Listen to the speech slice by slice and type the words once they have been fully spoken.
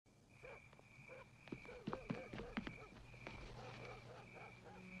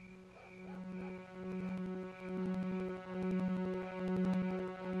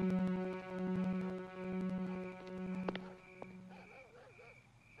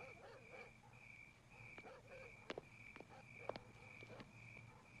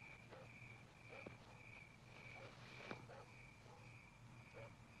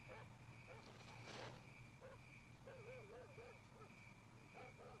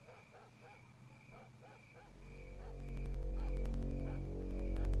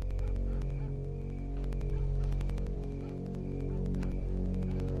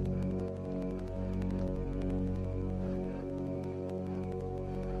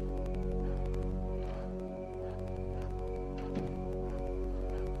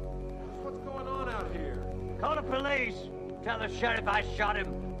police. Tell the sheriff I shot him.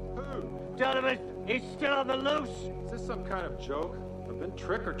 Who? Tell him he's still on the loose. Is this some kind of joke? I've been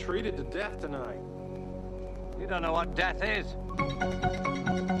trick-or-treated to death tonight. You don't know what death is.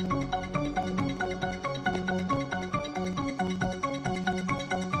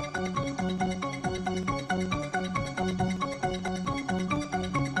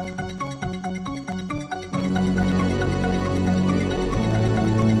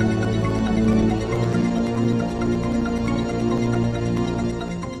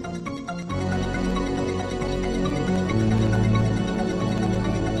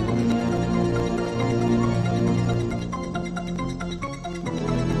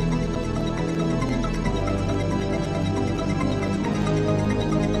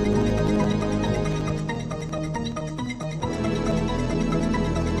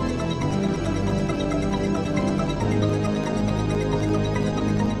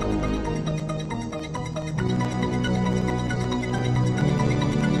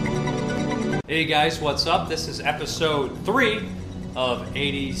 Hey guys, what's up? This is episode 3 of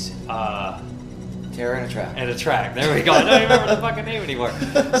 80's Terror and a Track. And a Track. There we go. I don't even remember the fucking name anymore.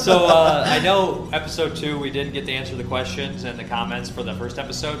 So I know episode 2 we didn't get to answer the questions and the comments for the first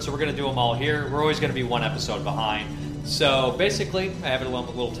episode, so we're going to do them all here. We're always going to be one episode behind. So basically, I have it on a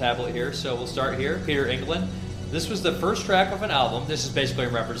little tablet here, so we'll start here. Peter England. This was the first track of an album. This is basically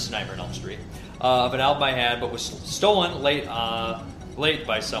in reference to Nightmare on Elm Street. Of an album I had, but was stolen late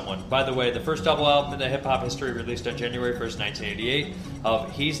by someone. By the way, the first double album in the hip-hop history released on January 1st, 1988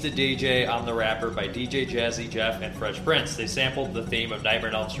 of He's the DJ, I'm the Rapper by DJ Jazzy Jeff and Fresh Prince. They sampled the theme of Nightmare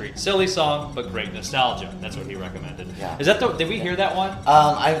on Elm Street. Silly song, but great nostalgia. That's what he recommended. Yeah. Is that did we hear that one?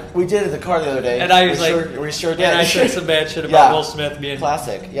 We did it in the car the other day. And I was we sure did. And I said some bad shit about Will Smith being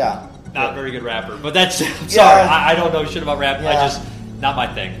classic, yeah. Not very good rapper. But that's sorry, I don't know shit about rap. Yeah. I just not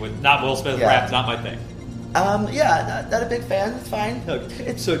my thing. Not Will Smith rap, not my thing. Not a big fan. It's fine.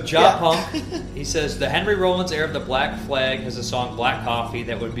 So Punk, he says, the Henry Rollins era of the Black Flag has a song Black Coffee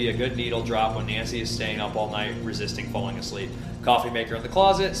that would be a good needle drop when Nancy is staying up all night resisting falling asleep. Coffee maker in the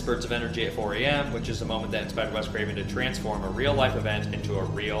closet, spurts of energy at 4 a.m., which is the moment that inspired Wes Craven to transform a real-life event into a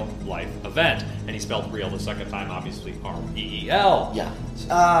real-life event. And he spelled real the second time, obviously, R-E-E-L. Yeah.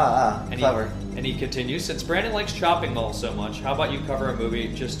 Clever. And he continues, since Brandon likes chopping malls so much, how about you cover a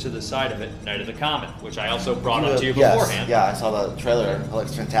movie just to the side of it, Night of the Comet, which I also brought up to you beforehand. Yeah, I saw the trailer. It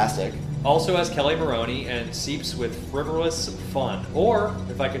looks fantastic. Also has Kelly Maroney and seeps with frivolous fun. Or,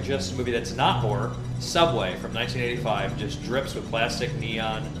 if I could just a movie that's not horror, Subway from 1985 just drips with plastic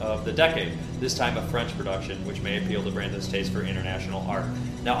neon of the decade, this time a French production, which may appeal to Brandon's taste for international art.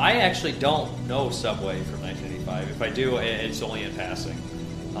 Now, I actually don't know Subway from 1985. If I do, it's only in passing.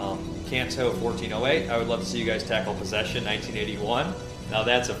 Canto 1408, I would love to see you guys tackle Possession 1981. Now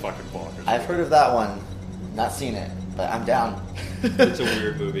that's a fucking bonkers. I've heard of that one. Not seen it, but I'm down. It's a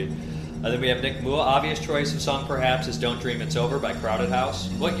weird movie. Then we have Nick Mua. Obvious choice of song perhaps is Don't Dream It's Over by Crowded House.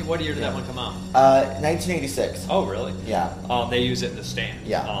 What year did that one come out? 1986. Oh, really? Yeah. They use it in The Stand.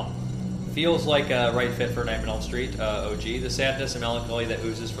 Yeah. Feels like a right fit for Nightmare on Elm Street, OG. The sadness and melancholy that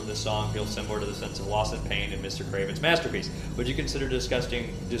oozes from this song feels similar to the sense of loss and pain in Mr. Craven's masterpiece. Would you consider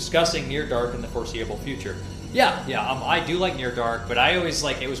discussing Near Dark in the foreseeable future? Yeah. I do like Near Dark, but I always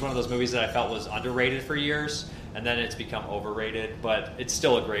it was one of those movies that I felt was underrated for years, and then it's become overrated. But it's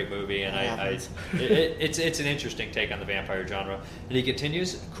still a great movie, and it's an interesting take on the vampire genre. And he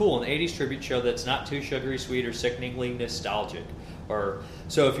continues, cool, an 80s tribute show that's not too sugary sweet or sickeningly nostalgic.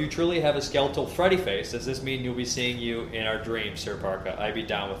 So if you truly have a skeletal Freddy face, does this mean you'll be seeing you in our dreams, Sir Parka? I'd be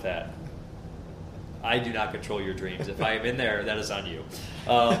down with that. I do not control your dreams. If I am in there, that is on you.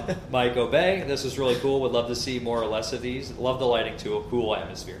 Mike Obey, this was really cool. Would love to see more or less of these. Love the lighting to a cool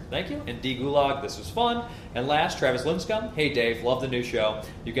atmosphere. Thank you. And D Gulag, this was fun. And last, Travis Linscomb. Hey Dave, love the new show.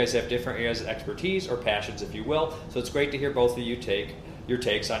 You guys have different areas of expertise or passions, if you will. So it's great to hear both of you your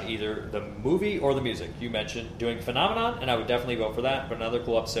takes on either the movie or the music. You mentioned doing Phenomenon, and I would definitely vote for that. But another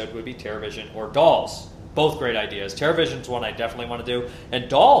cool episode would be TerrorVision or Dolls. Both great ideas. TerrorVision's one I definitely want to do, and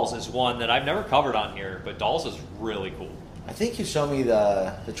Dolls is one that I've never covered on here, but Dolls is really cool. I think you showed me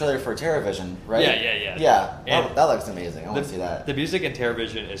the trailer for TerrorVision, right? Yeah. Yeah, that looks amazing. I want to see that. The music in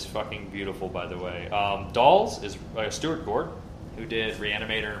TerrorVision is fucking beautiful, by the way. Dolls is Stuart Gordon, who did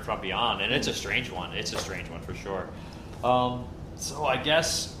Reanimator and From Beyond, and it's a strange one. It's a strange one for sure. So I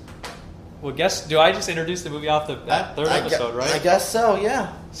guess... do I just introduce the movie off the third episode, right? I guess so,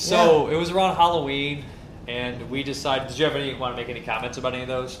 yeah. So it was around Halloween, and we decided... Did you want to make any comments about any of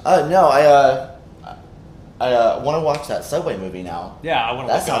those? No, I want to watch that Subway movie now. Yeah, I want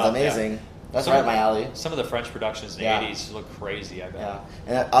to. That sounds amazing. That's right up my alley. Some of the French productions in the 80s look crazy, I bet. Yeah.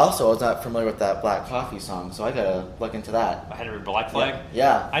 And also, I was not familiar with that Black Coffee song, so I gotta look into that. Henry Black Flag?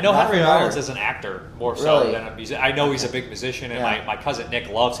 Yeah. I know Not Henry familiar. Rollins is an actor more so Really? than a musician. I know he's a big musician, and my cousin Nick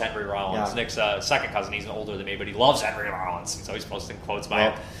loves Henry Rollins. Yeah. Nick's second cousin, he's older than me, but he loves Henry Rollins. He's always posting quotes by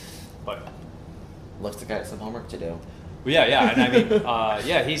him. But looks like I got some homework to do. yeah, and I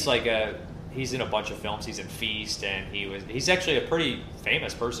mean, he's like he's in a bunch of films. He's in Feast, and he's actually a pretty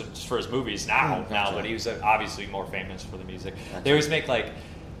famous person just for his movies now, but he was obviously more famous for the music. Gotcha.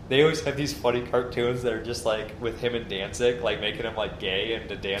 They always have these funny cartoons that are just like with him and Danzig, like making him like gay and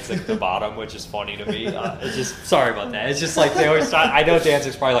the Danzig at the bottom, which is funny to me. It's just sorry about that. It's just like they always try. I know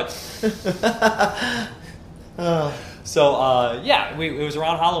Danzig's probably like. So it was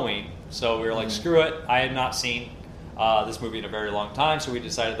around Halloween, so we were like, screw it. I had not seen this movie in a very long time, so we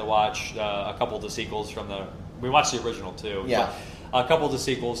decided to watch a couple of the sequels we watched the original too. Yeah. But a couple of the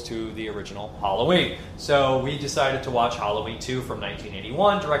sequels to the original Halloween. So we decided to watch Halloween 2 from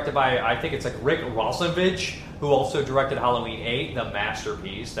 1981, directed by, I think it's like Rick Rossovich, who also directed Halloween 8, the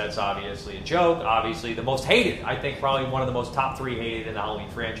masterpiece. That's obviously a joke. Obviously the most hated, I think probably one of the most top 3 hated in the Halloween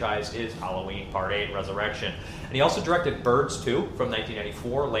franchise is Halloween Part 8, Resurrection. And he also directed Birds 2 from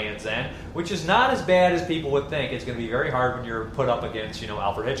 1994, Land's End, which is not as bad as people would think. It's going to be very hard when you're put up against,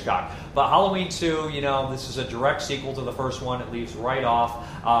 Alfred Hitchcock. But Halloween 2, this is a direct sequel to the first one. It leaves right off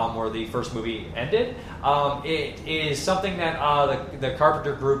where the first movie ended. It is something that the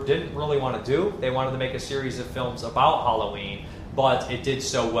Carpenter group didn't really want to do. They wanted to make a series of films about Halloween, but it did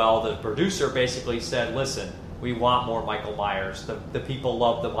so well. The producer basically said, listen, we want more Michael Myers. The people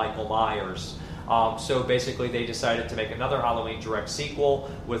love the Michael Myers. So basically they decided to make another Halloween direct sequel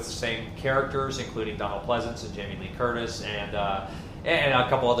with the same characters, including Donald Pleasance and Jamie Lee Curtis and a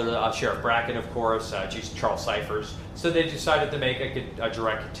couple other, Sheriff Brackett, of course, Charles Cyphers. So they decided to make a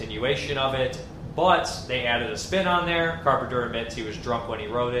direct continuation of it, but they added a spin on there. Carpenter admits he was drunk when he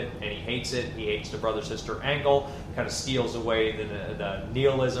wrote it, and he hates it. He hates the brother-sister angle, kind of steals away the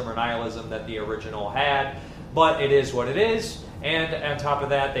nihilism that the original had. But it is what it is. And on top of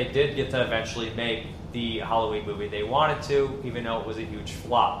that, they did get to eventually make the Halloween movie they wanted to, even though it was a huge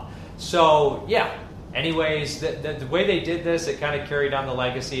flop. So, yeah. Anyways, the way they did this, it kind of carried on the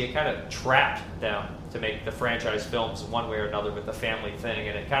legacy. It kind of trapped them to make the franchise films one way or another with the family thing,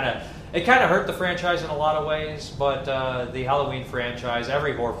 and it kind of hurt the franchise in a lot of ways. But the Halloween franchise,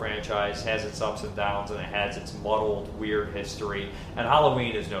 every horror franchise, has its ups and downs, and it has its muddled, weird history. And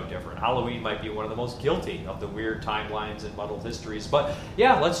Halloween is no different. Halloween might be one of the most guilty of the weird timelines and muddled histories. But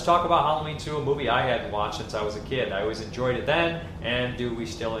yeah, let's talk about Halloween 2, a movie I hadn't watched since I was a kid. I always enjoyed it then, and do we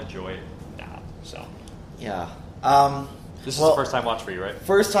still enjoy it now? So. Yeah. This is the first time watch for you, right?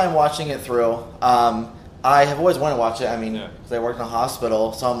 First time watching it through. I have always wanted to watch it. I mean, because I work in a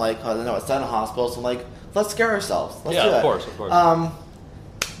hospital, so I'm like, I know it's set in a hospital, so I'm like, let's scare ourselves. Let's do that. Of course.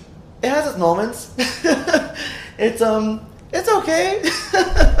 It has its moments. It's okay.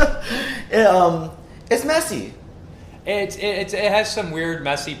 It's messy. It has some weird,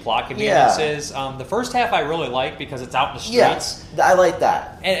 messy plot conveniences. The first half I really like because it's out in the streets. Yeah, I like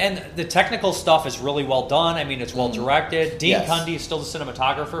that. And the technical stuff is really well done. I mean, it's well directed. Dean Cundy is still the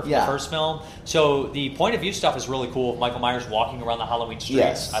cinematographer for the first film. So the point of view stuff is really cool. Michael Myers walking around the Halloween streets.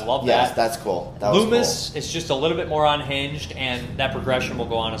 Yes. I love that. Yes, that's cool. Loomis is just a little bit more unhinged, and that progression will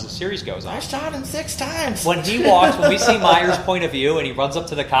go on as the series goes on. I shot him 6 times. When we see Myers' point of view, and he runs up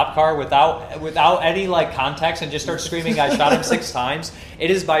to the cop car without any context and just starts screaming, "I shot him 6 times!" It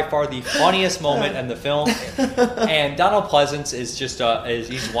is by far the funniest moment in the film, and Donald Pleasance is just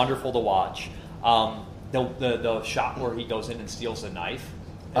he's wonderful to watch. The shot where he goes in and steals the knife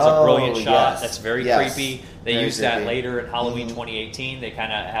is a brilliant shot. Yes. That's very creepy. They Very use creepy. that later in Halloween 2018. They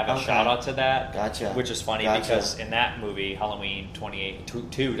kind of have a shout out to that, which is funny because in that movie, Halloween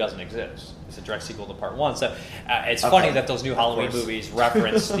 2 doesn't exist. It's a direct sequel to Part 1. So it's funny that those new Halloween movies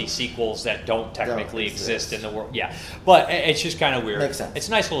reference the sequels that don't technically exist in the world. Yeah, but it's just kind of weird. Makes sense. It's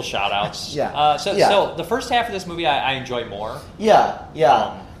nice little shout outs. Yeah. So the first half of this movie I enjoy more. Yeah.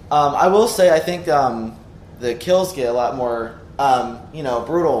 I will say I think the kills get a lot more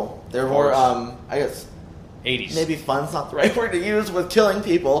brutal. They're more I guess 80s. maybe fun's not the right word to use with killing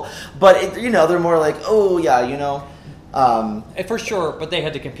people, but they're more like, For sure, but they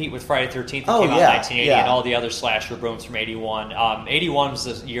had to compete with Friday the 13th that came out in 1980 and all the other slasher booms from 81. 81 was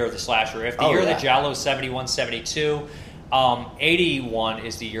the year of the slasher. If the year of the Giallo is 71, 72, 81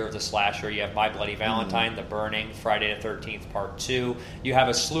 is the year of the slasher. You have My Bloody Valentine, The Burning, Friday the 13th Part 2. You have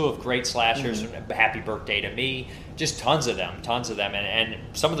a slew of great slashers, Happy Birthday to Me, just tons of them. And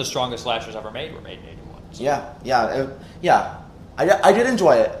some of the strongest slashers ever made were made in 81. So. Yeah. I did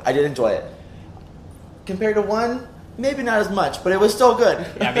enjoy it. compared to 1, maybe not as much, but it was still good.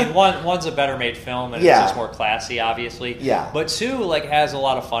 Yeah, I mean, one's a better made film, and it's just more classy, obviously. Yeah. But 2, like, has a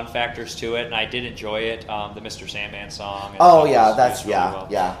lot of fun factors to it, and I did enjoy it. The Mr. Sandman song. Oh, yeah, that's, really well.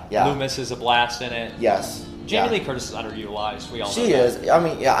 yeah. Loomis is a blast in it. Yes. Jamie Lee Curtis is underutilized. We all know she that. is. I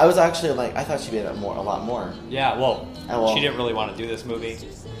mean, yeah, I was actually like, I thought she'd be in it a lot more. Yeah, well, well, she didn't really want to do this movie.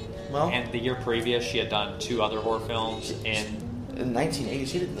 Well, And the year previous, she had done 2 other horror films in 1980,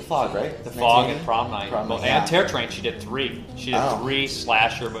 she did The Fog, right? The Fog and Prom Night. Night, And Terror Train, she did 3. She did 3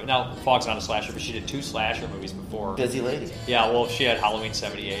 slasher movies. Now, Fog's not a slasher, but she did 2 slasher movies before. Busy lady. Yeah, well, she had Halloween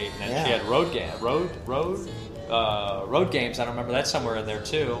 '78, and then she had Road Games. I don't remember. That's somewhere in there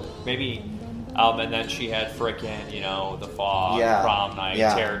too. Maybe. And then she had frickin', The Fog, Prom Night,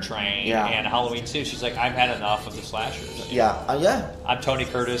 Terror Train, and Halloween 2. She's like, I've had enough of the slashers. Yeah. I'm Tony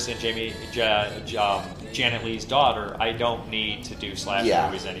Curtis and Janet Leigh's daughter. I don't need to do slasher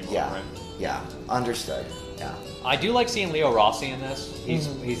movies anymore. Right? Yeah. Understood. Yeah. I do like seeing Leo Rossi in this. He's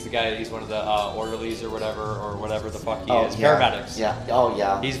the guy. He's one of the orderlies or whatever the fuck he is. Paramedics. Yeah. Oh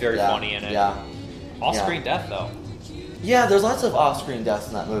yeah. He's very funny in it. Yeah. Off-screen death though. Yeah, there's lots of off-screen deaths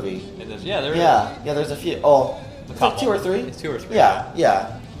in that movie. There is. Yeah, there's a few. Oh, a couple. 2 or 3? It's 2 or 3. Yeah.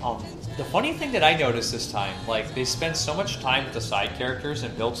 The funny thing that I noticed this time, like, they spend so much time with the side characters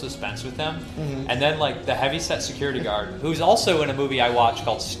and build suspense with them, and then, like, the heavy-set security guard, who's also in a movie I watched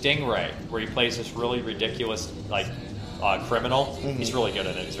called Stingray, where he plays this really ridiculous, like, criminal. He's really good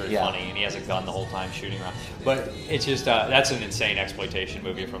at it. He's very funny, and he has a gun the whole time shooting around. But it's just, that's an insane exploitation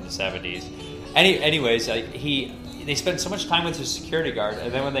movie from the 70s. Anyways, they spend so much time with his security guard,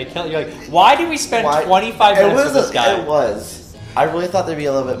 and then when they kill, you're like, why did we spend 25 minutes with this guy? It was. I really thought there'd be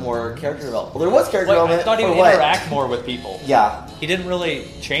a little bit more character development. Well, there was character development. I thought he would interact more with people. Yeah. He didn't really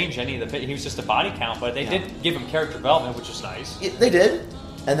change any of the... He was just a body count, but they did give him character development, which is nice. They did.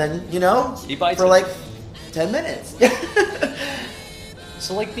 And then, he bites for it. like 10 minutes.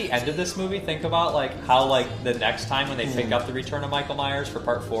 So, like, the end of this movie, think about, like, how, like, the next time when they pick up the Return of Michael Myers for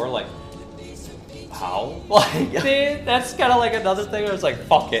part 4, like... How? Like, that's kind of like another thing where it's like,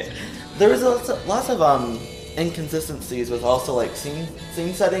 fuck it. There was lots of inconsistencies with also, like, scene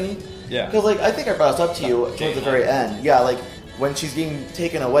setting. Yeah. Because, like, I think I brought this up to you towards the very end. Yeah, like, when she's being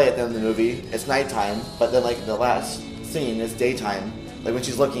taken away at the end of the movie, it's nighttime, but then, like, the last scene is daytime. Like, when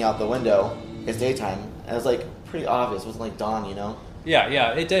she's looking out the window, it's daytime. And it's, like, pretty obvious. It wasn't like dawn,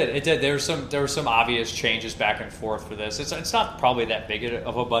 Yeah, it did. There were some obvious changes back and forth for this. It's not probably that big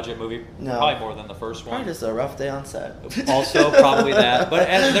of a budget movie. No. Probably more than the first one. Probably just a rough day on set. Also, probably that.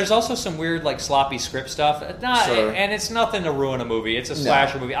 And there's also some weird, like, sloppy script stuff. Sure. And it's nothing to ruin a movie. It's a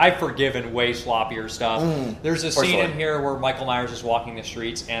slasher movie. I've forgiven way sloppier stuff. There's a scene in here where Michael Myers is walking the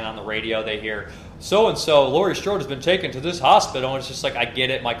streets, and on the radio they hear, so-and-so, Laurie Strode has been taken to this hospital. And it's just like, I get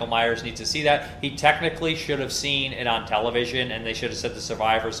it. Michael Myers needs to see that. He technically should have seen it on television, and they should have said the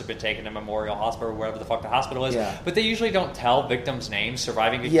survivors have been taken to Memorial Hospital or wherever the fuck the hospital is. Yeah. But they usually don't tell victims' names,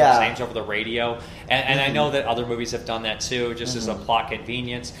 surviving victims' names over the radio. And I know that other movies have done that too, just as a plot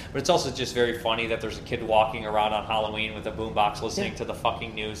convenience. But it's also just very funny that there's a kid walking around on Halloween with a boombox listening to the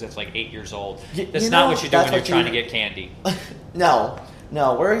fucking news that's like 8 years old. That's not what you do when you're trying to get candy. No,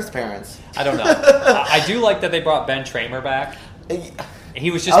 where are his parents? I don't know. I do like that they brought Ben Tramer back.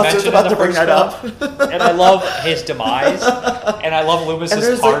 He was just mentioned about in the to bring first that film. up. And I love his demise. And I love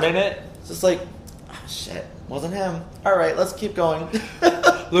Loomis's part in it. It's just like, oh, shit, wasn't him. All right, let's keep going.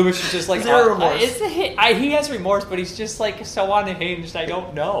 Loomis is just like, zero remorse. He has remorse, but he's just like so unhinged. I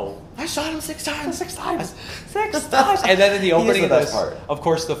don't know. I shot him 6 times. 6 times. 6 times. And then in the opening the of best this, part. of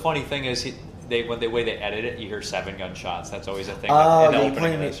course, the funny thing is the way they edit it, you hear 7 gunshots. That's always a thing.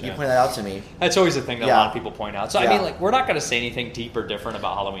 You pointed that out to me. That's always a thing that a lot of people point out. So I mean, like, we're not going to say anything deep or different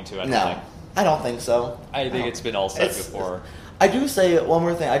about Halloween 2. I don't think so. I think it's been all said before. I do say one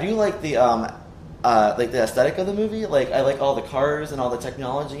more thing. I do like the the aesthetic of the movie. Like, I like all the cars and all the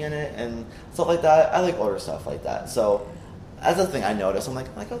technology in it and stuff like that. I like older stuff like that. So that's the thing I noticed. I'm like,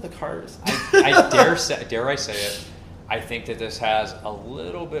 I like all the cars. I dare I say it. I think that this has a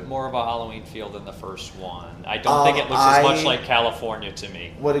little bit more of a Halloween feel than the first one. I don't think it looks as much like California to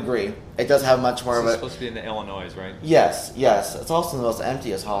me. Would agree. It does have much more of It's a... supposed to be in the Illinois, right? Yes. It's also the most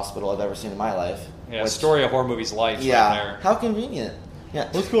emptiest hospital I've ever seen in my life. Yeah, story of horror movies life right there. How convenient. Yeah.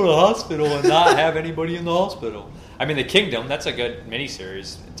 Let's go to the hospital and not have anybody in the hospital. I mean, The Kingdom, that's a good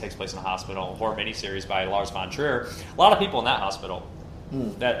miniseries. It takes place in a hospital. Horror miniseries by Lars von Trier. A lot of people in that hospital.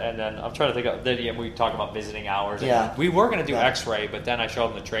 And then I'm trying to think of we talk about visiting hours. Yeah. We were going to do X-Ray, but then I showed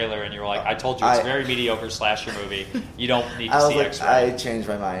them the trailer, and you were like, "I told you it's a very mediocre slasher movie. You don't need to see X-Ray." I changed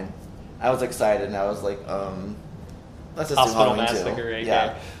my mind. I was excited, and I was like, let's just do Hospital Halloween 2. Massacre, aka.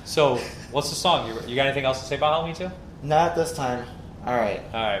 Yeah. So, what's the song? You got anything else to say about Halloween 2? Not this time. All right.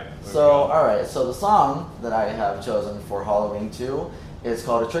 Alright. So the song that I have chosen for Halloween 2 is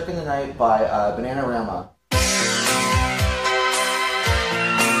called "A Trick in the Night" by Bananarama.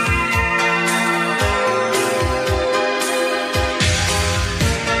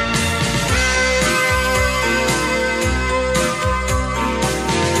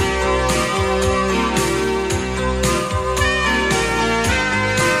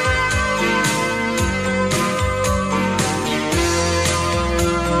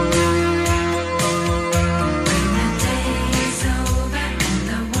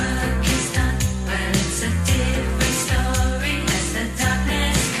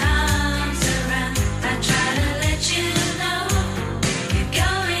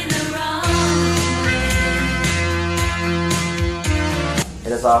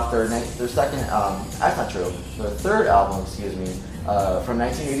 Off their second, that's not true, their third album, from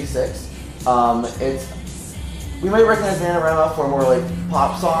 1986. We might recognize Bananarama for more like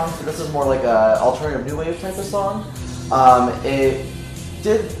pop songs, but this is more like a alternative new wave type of song. It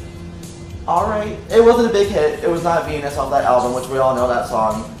did alright. It wasn't a big hit. It was not Venus off that album, which we all know that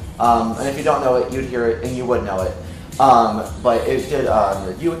song. And if you don't know it, you'd hear it and you would know it. But it did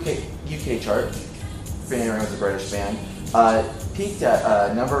the UK chart. Bananarama is a British band. Peaked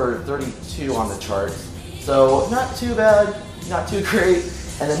at number 32 on the charts, so not too bad, not too great.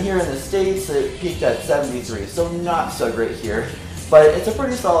 And then here in the States, it peaked at 73, so not so great here. But it's a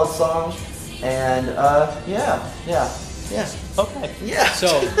pretty solid song, and yeah. Okay. Yeah. So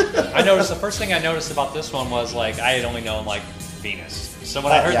I noticed the first thing I noticed about this one was like I had only known like Venus. So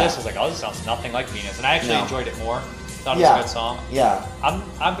when I heard this, I was like, oh, this sounds nothing like Venus, and I actually enjoyed it more. Thought it was a good song. Yeah.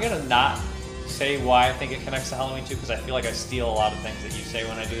 I'm gonna not say why I think it connects to Halloween 2 because I feel like I steal a lot of things that you say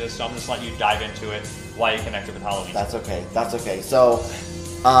when I do this, so I'm just letting you dive into it, why you connect it with Halloween. That's okay. So,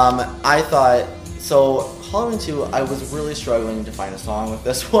 I thought, Halloween 2, I was really struggling to find a song with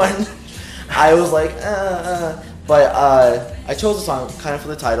this one. I was like, but I chose the song kind of for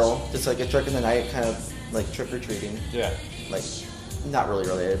the title, just like a trick in the night, kind of like trick-or-treating. Yeah. Like, not really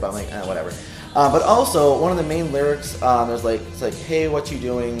related, but I'm like, whatever. But also, one of the main lyrics, there's like, it's like, hey, what you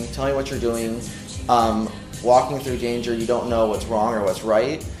doing? Tell me what you're doing. Walking through danger, you don't know what's wrong or what's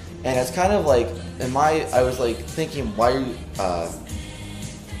right. And it's kind of like, I was like thinking, why are you,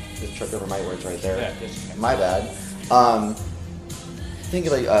 just tripped over my words right there. Yeah, my bad.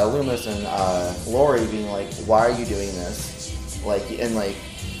 Thinking like Loomis and Lori being like, why are you doing this? Like, and like,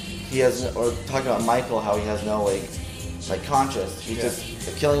 he has, or talking about Michael, how he has no like conscious. He's just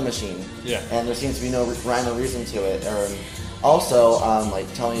a killing machine. Yeah. And there seems to be no rhyme or reason to it. Or also,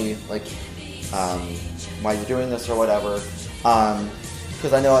 like, tell me, like, why you're doing this or whatever.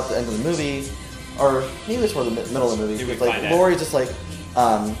 Because I know at the end of the movie, or maybe it's for the middle of the movie, it's like Lori's just like,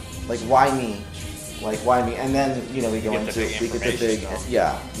 why me? Like, why me? And then, we go into the big,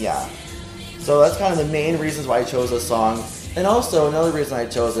 yeah. So that's kind of the main reasons why I chose this song. And also, another reason I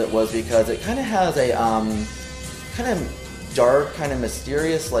chose it was because it kind of has a, kind of dark, kind of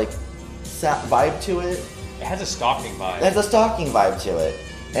mysterious, like, vibe to it. It has a stalking vibe. It has a stalking vibe to it.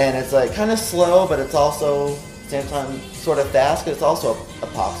 And it's, like, kind of slow, but it's also, at the same time, sort of fast, because it's also a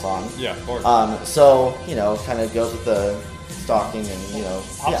pop song. Yeah, of course. So, kind of goes with the stalking and,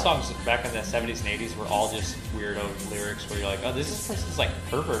 Pop songs back in the 70s and 80s were all just weirdo lyrics where you're like, oh, this person's, like,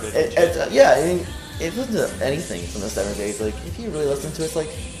 perverted. It wasn't anything from the 70s. Like, if you really listen to it, it's like,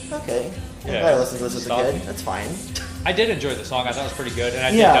 okay, I listened to this as a kid. That's fine. I did enjoy the song. I thought it was pretty good, and I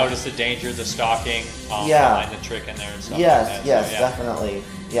did notice the danger, the stalking, the trick in there and stuff. Yes, like that. Definitely.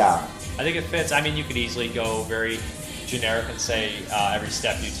 Yeah. I think it fits. I mean, you could easily go very generic and say every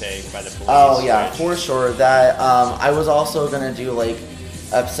step you take by the police. Oh yeah, for sure. That I was also gonna do like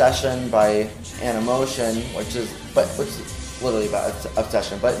Obsession by Animotion, which is literally about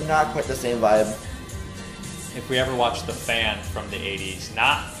obsession, but not quite the same vibe. If we ever watched The Fan from the 80s,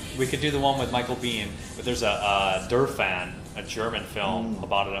 we could do the one with Michael Biehn, but there's a Der Fan, a German film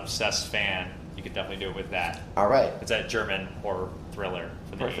about an obsessed fan. You could definitely do it with that. All right. It's a German horror thriller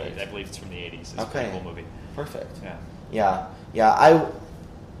from the 80s. I believe it's from the 80s. It's a pretty cool movie. Perfect. Yeah. Yeah.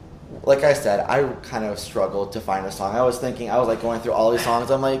 Like I said, I kind of struggled to find a song. I was like going through all these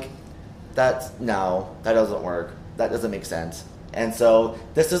songs. I'm like, that doesn't work. That doesn't make sense. And so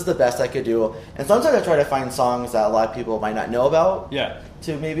this is the best I could do. And sometimes I try to find songs that a lot of people might not know about. Yeah.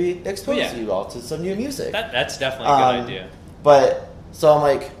 To maybe expose you all to some new music. That's definitely a good idea. But so I'm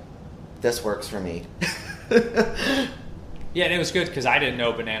like, this works for me. Yeah, and it was good because I didn't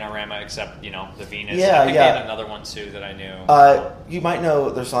know Bananarama except, the Venus. Yeah, I think they had another one too that I knew. You might know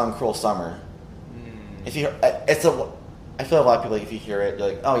their song "Cruel Summer." If you, I feel a lot of people, like, if you hear it, you're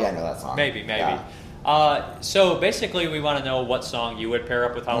like, oh yeah, I know that song. Maybe. Yeah. So basically, we want to know what song you would pair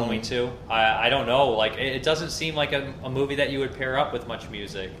up with Halloween 2. I don't know. Like, it doesn't seem like a movie that you would pair up with much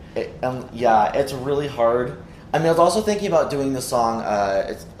music. Yeah, it's really hard. I mean, I was also thinking about doing the song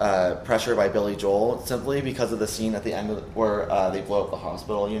 "Pressure" by Billy Joel, simply because of the scene at the end where they blow up the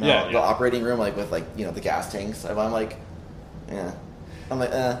hospital. You know, the operating room, like with the gas tanks. I'm like, yeah. I'm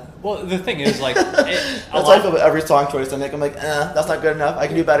like, eh. Well, the thing is, like, that's why I feel about every song choice I make. I'm like, that's not good enough. I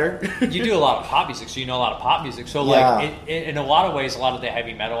can do better. You do a lot of pop music, so you know a lot of pop music. So, like, in a lot of ways, a lot of the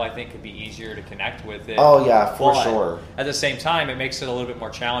heavy metal, I think, could be easier to connect with it. Oh, yeah, for sure. At the same time, it makes it a little bit more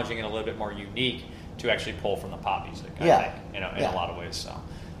challenging and a little bit more unique to actually pull from the pop music, I think, in a lot of ways. So,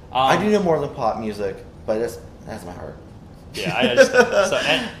 I do know more than pop music, but that's my heart. Yeah, I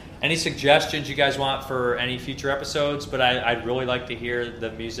understand. Any suggestions you guys want for any future episodes? But I'd really like to hear the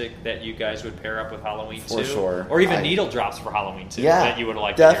music that you guys would pair up with Halloween 2. For sure. Or even needle drops for Halloween 2 yeah, that you would have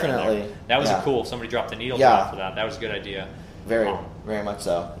liked definitely. to hear in there. That was cool. Somebody dropped a needle drop for that. That was a good idea. Very much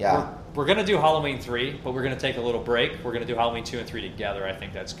so. Yeah. We're going to do Halloween 3, but we're going to take a little break. We're going to do Halloween 2 and 3 together. I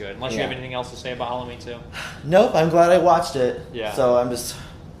think that's good. Unless you have anything else to say about Halloween 2? Nope. I'm glad I watched it. Yeah. So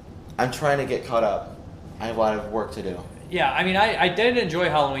I'm trying to get caught up. I have a lot of work to do. Yeah, I mean, I did enjoy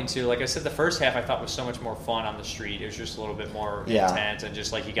Halloween 2. Like I said, the first half I thought was so much more fun on the street. It was just a little bit more intense and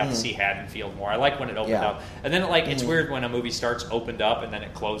just like you got to see Haddonfield more. I like when it opened up. And then it's weird when a movie starts opened up and then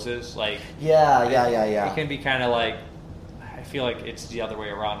it closes. Like It can be kind of like, I feel like it's the other way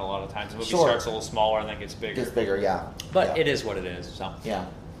around a lot of times. The movie starts a little smaller and then gets bigger. Gets bigger, yeah. But it is what it is. So yeah,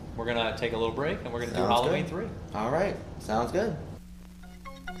 we're going to take a little break and we're going to do Halloween 3. All right. Sounds good.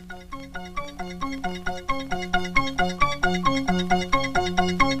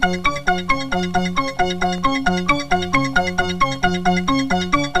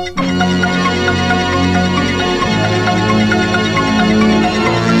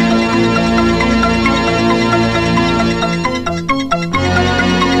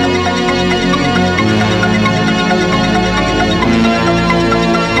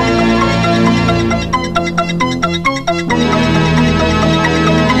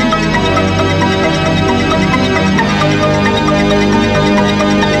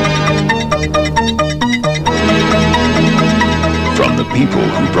 People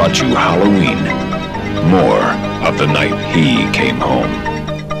who brought you Halloween. More of the night he came home.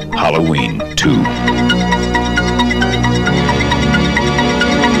 Halloween 2.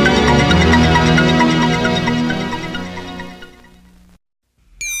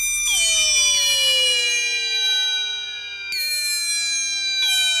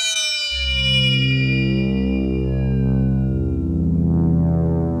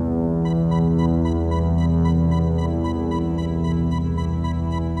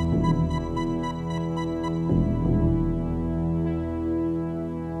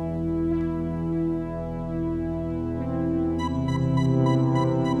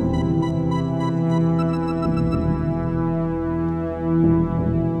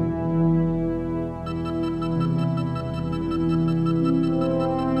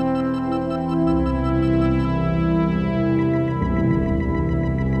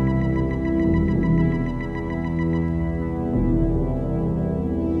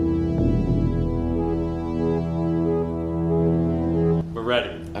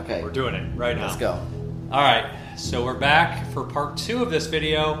 We're doing it right now. Let's go. All right, so we're back for part 2 of this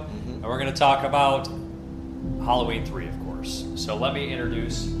video, and we're going to talk about Halloween 3, of course. So let me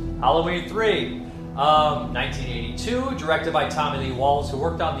introduce Halloween 3, 1982, directed by Tommy Lee Wallace, who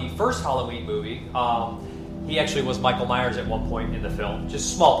worked on the first Halloween movie. He actually was Michael Myers at one point in the film,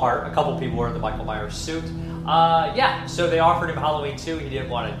 just a small part. A couple people were in the Michael Myers suit. So they offered him Halloween 2. He didn't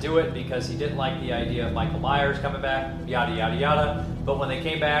want to do it because he didn't like the idea of Michael Myers coming back, yada, yada, yada. But when they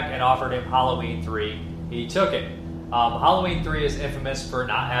came back and offered him Halloween 3, he took it. Halloween 3 is infamous for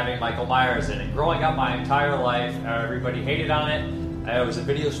not having Michael Myers in it. Growing up my entire life, everybody hated on it. It was a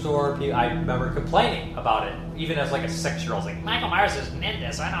video store. I remember complaining about it. Even as like a 6-year-old, like, Michael Myers isn't in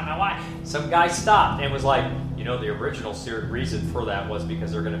this. I don't know why. Some guy stopped and was like, the original reason for that was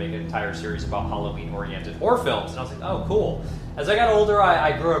because they're going to make an entire series about Halloween-oriented horror films. And I was like, oh, cool. As I got older,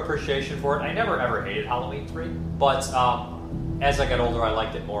 I grew an appreciation for it. I never, ever hated Halloween 3. But as I got older, I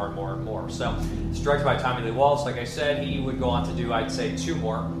liked it more and more and more. So it's directed by Tommy Lee Wallace. Like I said, he would go on to do, I'd say, 2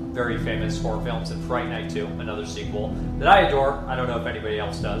 more very famous horror films, and Fright Night 2, another sequel that I adore. I don't know if anybody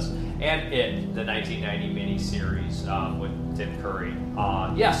else does. And It, the 1990 miniseries with Tim Curry.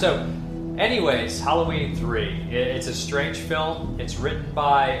 Anyways, Halloween 3. It's a strange film. It's written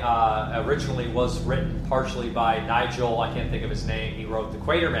by, originally was written partially by Nigel, I can't think of his name. He wrote the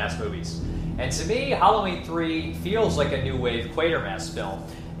Quatermass movies. And to me, Halloween 3 feels like a new wave Quatermass film.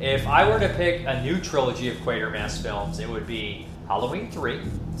 If I were to pick a new trilogy of Quatermass films, it would be Halloween 3,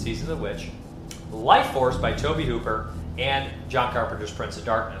 Season of the Witch, Life Force by Tobe Hooper, and John Carpenter's Prince of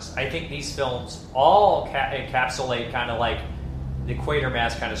Darkness. I think these films all encapsulate kind of like the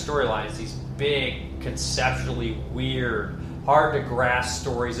Quatermass kind of storylines, these big, conceptually weird, hard to grasp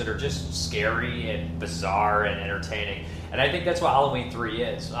stories that are just scary and bizarre and entertaining. And I think that's what Halloween 3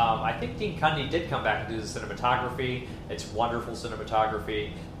 is. I think Dean Cundey did come back and do the cinematography. It's wonderful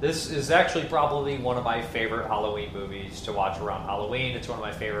cinematography. This is actually probably one of my favorite Halloween movies to watch around Halloween. It's one of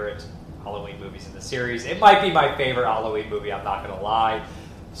my favorite Halloween movies in the series. It might be my favorite Halloween movie, I'm not going to lie.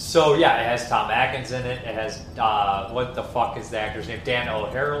 So yeah, it has Tom Atkins in it. It has, what the fuck is the actor's name? Dan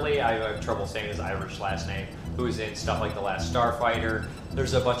O'Harely. I have trouble saying his Irish last name. Who's in stuff like The Last Starfighter.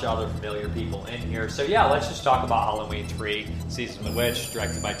 There's a bunch of other familiar people in here. So yeah, let's just talk about Halloween 3, Season of the Witch,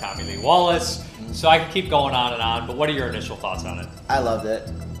 directed by Tommy Lee Wallace. So I can keep going on, but what are your initial thoughts on it? I loved it.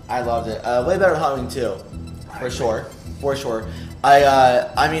 Way better than Halloween 2. For sure.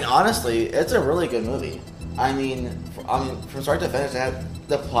 I mean, honestly, it's a really good movie. I mean, from start to finish,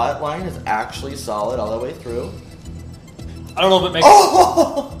 the plot line is actually solid all the way through. I don't know if it makes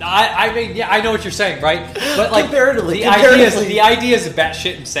sense. I mean, yeah, I know what you're saying, right? But like, comparatively. The idea is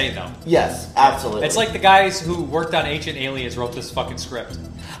batshit insane, though. Yes, absolutely. It's like the guys who worked on Ancient Aliens wrote this fucking script.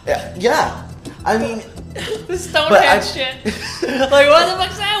 Yeah. I mean, this Stonehenge shit. Like, what the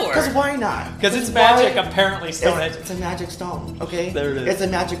fuck's that word? Because why not? Because it's magic, apparently. Stonehenge. It's a magic stone, okay? There it is. It's a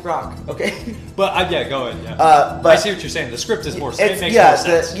magic rock, okay? But yeah, go ahead. Yeah. But I see what you're saying. The script is more. It makes more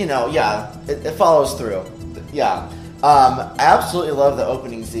sense. It follows through. Yeah. I absolutely love the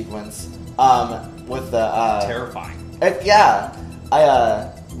opening sequence. With the terrifying.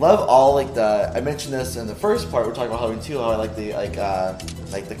 I love all I mentioned this in the first part. We're talking about Halloween 2. How I like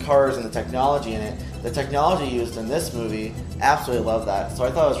the cars and the technology in it. The technology used in this movie, absolutely love that. So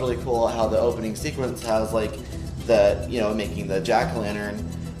I thought it was really cool how the opening sequence has making the jack-o'-lantern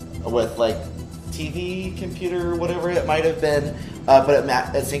with TV, computer, whatever it might have been. But it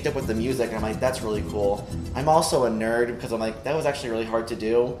synced up with the music, and I'm like, that's really cool. I'm also a nerd because I'm like, that was actually really hard to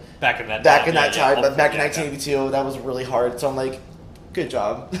do back in that time. But back in 1982, that was really hard. So I'm like, good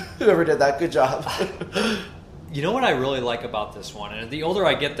job, whoever did that, good job. You know what I really like about this one, and the older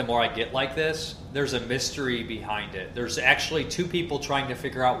I get, the more I get like this, there's a mystery behind it. There's actually two people trying to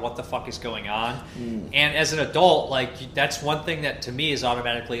figure out what the fuck is going on. And as an adult, that's one thing that to me is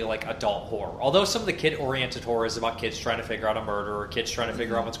automatically adult horror. Although some of the kid-oriented horror is about kids trying to figure out a murder or kids trying to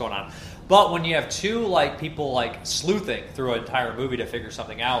figure out what's going on. But when you have two people sleuthing through an entire movie to figure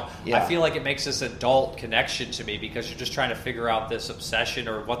something out, I feel like it makes this adult connection to me because you're just trying to figure out this obsession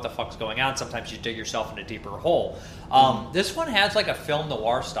or what the fuck's going on. Sometimes you dig yourself in a deeper hole. This one has a film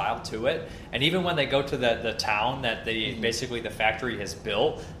noir style to it, and even when they go to the town that basically the factory has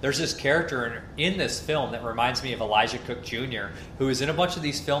built, there's this character in this film that reminds me of Elijah Cook Jr., who is in a bunch of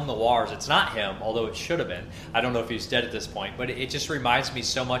these film noirs. It's not him, although it should have been. I don't know if he's dead at this point, but it just reminds me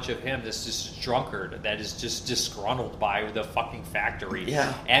so much of him, this drunkard that is just disgruntled by the fucking factory.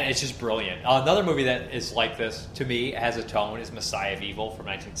 Yeah. And it's just brilliant. Another movie that is like this, to me, has a tone, is Messiah of Evil from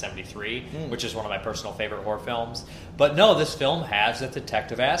 1973, which is one of my personal favorite horror films. But no, this film has a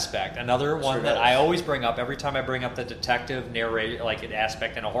detective aspect. Another one that I always bring up every time I bring up the detective narrator, an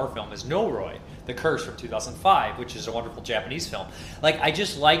aspect in a horror film, is Noroi, The Curse from 2005, which is a wonderful Japanese film. I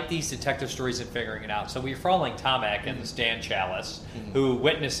just like these detective stories and figuring it out. So we're following Tom Atkins, Dan Chalice, who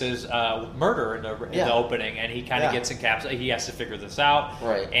witnesses murder in the opening, and he kind of gets encapsulated. He has to figure this out.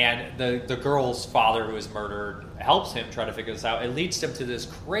 Right. And the girl's father, who is murdered, helps him try to figure this out. It leads him to this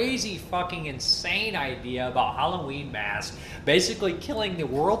crazy fucking insane idea about Halloween Mass, basically killing the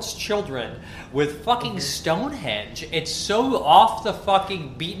world's children with fucking Stonehenge. It's so off the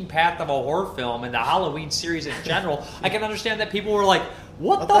fucking beaten path of a horror film and the Halloween series in general. I can understand that people were like,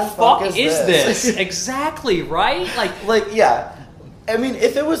 what the fuck is this? Exactly, right? Yeah. I mean,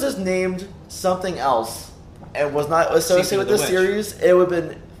 if it was just named something else and was not associated with this series, it would have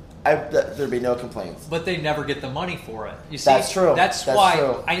been... there'd be no complaints. But they never get the money for it. You see, that's true. That's why.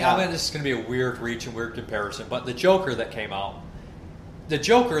 True. I mean, this is going to be a weird reach and weird comparison, but the Joker that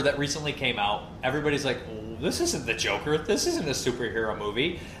recently came out, everybody's like, oh, this isn't the Joker. This isn't a superhero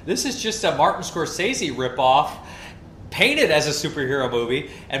movie. This is just a Martin Scorsese ripoff painted as a superhero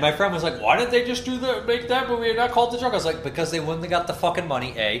movie. And my friend was like, why didn't they just make that movie and not call it the Joker? I was like, because they wouldn't have got the fucking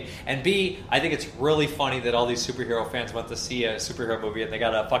money, A. And B, I think it's really funny that all these superhero fans went to see a superhero movie and they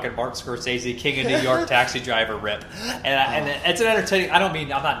got a fucking Martin Scorsese King of New York Taxi Driver rip. And it's an entertaining...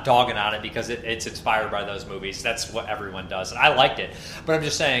 I'm not dogging on it because it's inspired by those movies. That's what everyone does. And I liked it. But I'm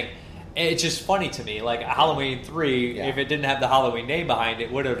just saying... it's just funny to me. Like Halloween 3, if it didn't have the Halloween name behind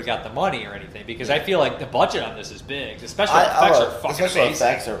it, would have got the money or anything. Because I feel like the budget on this is big. The special effects are fucking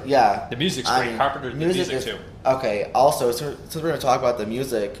amazing. The music's great. Carpenter did the music too. Okay, also, since we're going to talk about the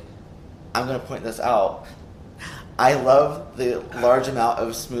music, I'm going to point this out. I love the large amount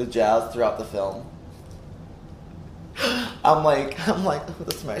of smooth jazz throughout the film. I'm like, oh,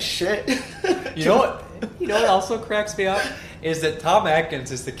 that's my shit. You know what also cracks me up is that Tom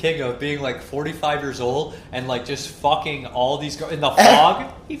Atkins is the king of being like 45 years old and like just fucking all these girls in the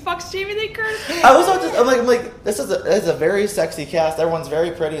fog. He fucks Jamie Lee Curtis. I'm like, this is a very sexy cast. Everyone's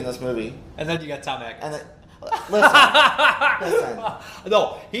very pretty in this movie. And then you got Tom Atkins. And then, listen.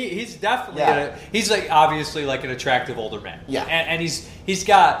 No, he's definitely he's like obviously like an attractive older man. Yeah, and he's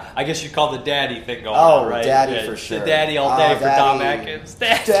got, I guess you call the daddy thing going on, right? Daddy for sure. The daddy all day for Tom Atkins.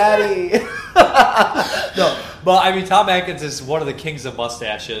 Daddy. No, but I mean Tom Atkins is one of the kings of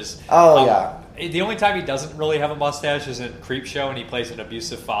mustaches. The only time he doesn't really have a mustache is in Creepshow, and he plays an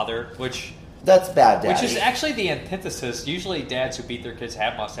abusive father, which. That's bad, daddy. Which is actually the antithesis. Usually, dads who beat their kids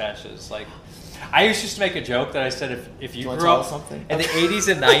have mustaches. Like. I used to make a joke that I said if you grew up in the 80s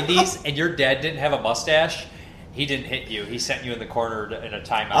and 90s and your dad didn't have a mustache, he didn't hit you. He sent you in the corner in a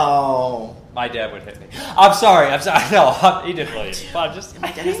timeout. Oh. My dad would hit me. I'm sorry. No, he didn't really. My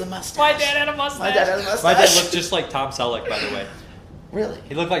dad has a mustache. My dad had a mustache. My dad looked just like Tom Selleck, by the way. Really?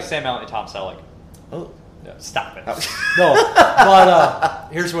 He looked like Sam Elliott and Tom Selleck. Oh. No, stop it. No, but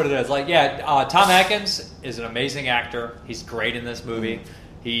here's what it is. Like, Tom Atkins is an amazing actor. He's great in this movie.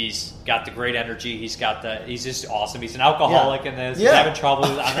 He's got the great energy. He's just awesome. He's an alcoholic in this. He's having trouble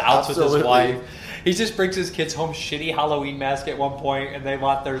on the outs with his wife. He just brings his kids home shitty Halloween mask at one point, and they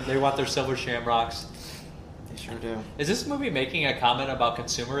want their silver shamrocks. They sure do. Is this movie making a comment about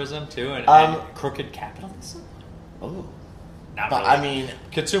consumerism too and crooked capitalism? Oh, not really. I mean,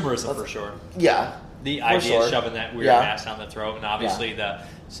 consumerism for sure. Yeah, the idea of shoving that weird mask down the throat, and obviously the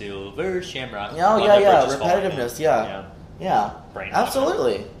silver shamrock. Repetitiveness. Yeah, brain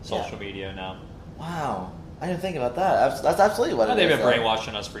absolutely. Social media now. Wow, I didn't think about that. That's absolutely what it is. They've been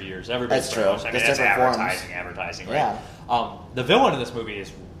brainwashing us for years. Everybody's brainwashed. I mean, that's advertising, right? Yeah. The villain in this movie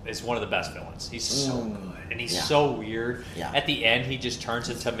is one of the best villains. He's so good, and he's so weird. Yeah. At the end, he just turns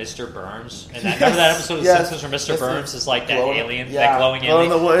into Mr. Burns. And remember that episode of Simpsons where Mr. Burns is like that alien, that glowing alien?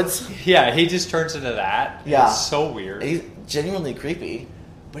 Glow in the woods. Yeah, he just turns into that. Yeah. It's so weird. He's genuinely creepy.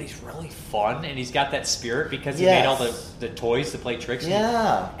 But he's really fun, and he's got that spirit because he made all the toys to play tricks.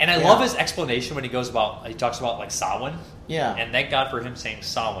 Yeah. And I love his explanation when he talks about like Samhain. Yeah. And thank God for him saying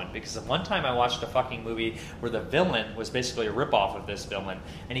Samhain, because at one time I watched a fucking movie where the villain was basically a ripoff of this villain,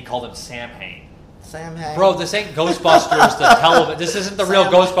 and he called him Samhain. Samhain. Bro, this ain't Ghostbusters, the television. This isn't the real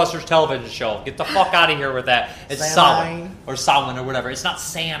Ghostbusters television show. Get the fuck out of here with that. It's Samhain or Samhain or whatever. It's not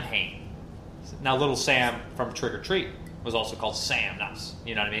Samhain. Now, little Sam from Trick or Treat was also called Sam,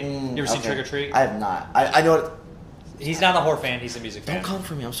 you know what I mean? You ever seen Trick or Treat? I have not. I know it. He's not a horror fan, he's a music fan. Don't come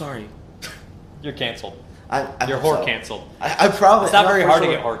for me, I'm sorry. You're canceled. You're horror canceled. I probably. It's not very hard to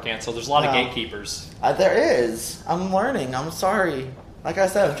get horror canceled. There's a lot of gatekeepers. There is. I'm learning. I'm sorry. Like I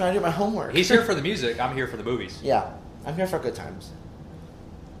said, I'm trying to do my homework. He's here for the music. I'm here for the movies. Yeah. I'm here for good times.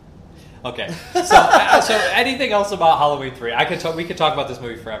 Okay. So anything else about Halloween 3? We could talk about this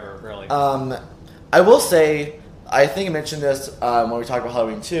movie forever, really. I will say, I think I mentioned this when we talked about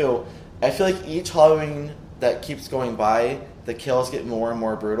Halloween 2. I feel like each Halloween that keeps going by, the kills get more and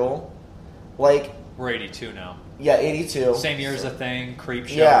more brutal. Like, we're 82 now. Yeah, 82. Same year as The Thing,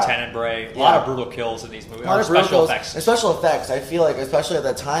 Creepshow, Tenebrae. A lot of brutal kills in these movies. A lot of special effects. And special effects. I feel like, especially at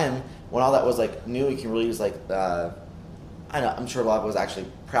that time, when all that was like new, you can really use like, I'm sure a lot of it was actually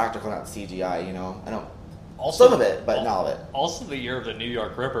practical, not CGI, you know? Some of it, but not all of it. Also the year of the New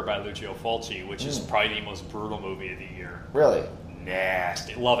York Ripper by Lucio Fulci, which is probably the most brutal movie of the year. Really?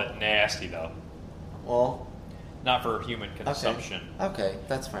 Nasty. Love it. Nasty, though. Well... Not for human consumption. Okay,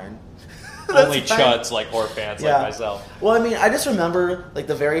 that's fine. Only chuds like horror fans like myself. Well, I mean, I just remember, like,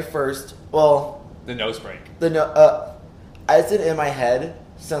 the very first... Well... The nose break. It's in my head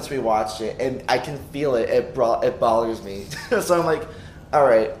since we watched it, and I can feel it. It bothers me. So I'm like... All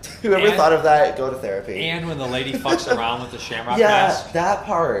right, whoever thought of that, go to therapy. And when the lady fucks around with the shamrock mask. Yeah, that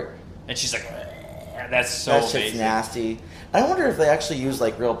part. And she's like, that's so amazing. That shit's nasty. I wonder if they actually use,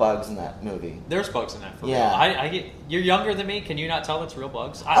 like, real bugs in that movie. There's bugs in that for real. You're younger than me. Can you not tell it's real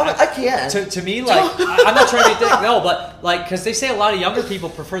bugs? I can. To me, like, I'm not trying to be thick. No, but, like, because they say a lot of younger people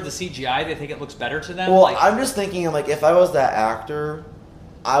prefer the CGI. They think it looks better to them. Well, like, I'm just thinking, like, if I was that actor,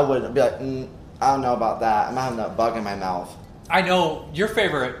 I would be like, I don't know about that. I'm not having that bug in my mouth. I know your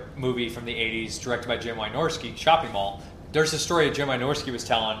favorite movie from the 80s, directed by Jim Wynorski, Shopping Mall, There's a story Jim Wynorski was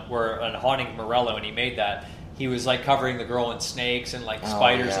telling where on Haunting Morello, and he made that. He was like covering the girl in snakes and like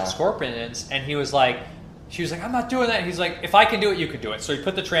spiders and scorpions, and he was like, she was like, I'm not doing that. He's like, if I can do it, you can do it. So he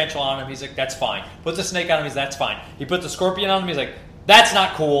put the tarantula on him. He's like, that's fine. Put the snake on him. He's that's fine. He put the scorpion on him. He's like, that's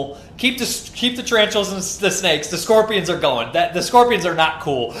not cool. Keep the tarantulas and the snakes. The scorpions are going. The scorpions are not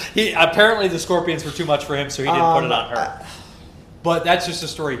cool. Apparently the scorpions were too much for him, so he didn't put it on her. But that's just a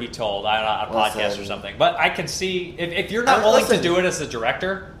story he told on a podcast or something. But I can see if you're not willing to do it as a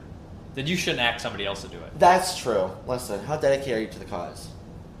director, then you shouldn't ask somebody else to do it. That's true. Listen, how dedicated are you to the cause?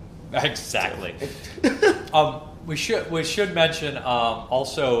 Exactly. We should mention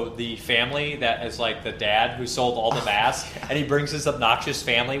also the family that is like the dad who sold all the masks, and he brings his obnoxious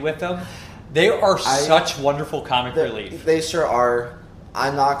family with him. They are such wonderful comic relief. They sure are.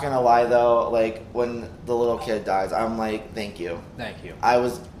 I'm not gonna lie though. Like when the little kid dies, I'm like, thank you. Thank you.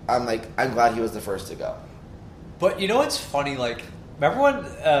 I'm glad he was the first to go. But you know what's funny? Like, remember when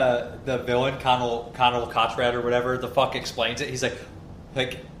the villain Connell Cottrad or whatever the fuck explains it? He's like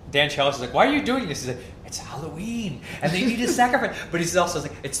Dan Chalice is like, why are you doing this? He's like, it's Halloween and they need a sacrifice. But he's also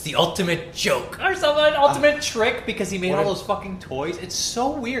like, it's the ultimate joke or something, an ultimate trick because he made all those fucking toys. It's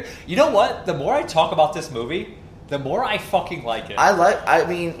so weird. You know what? The more I talk about this movie, the more I fucking like it.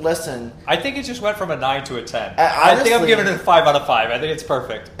 Listen. I think it just went from a 9 to a 10. Honestly, I think I'm giving it a 5 out of 5. I think it's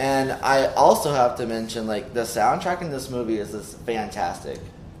perfect. And I also have to mention, like, the soundtrack in this movie is fantastic.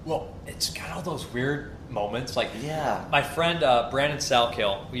 Well, it's got all those weird moments. Like, yeah. My friend Brandon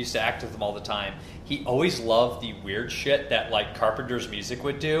Salkill, who used to act with him all the time, he always loved the weird shit that, like, Carpenter's music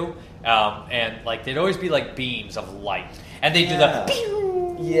would do. And, like, they'd always be, like, beams of light. And they'd do the...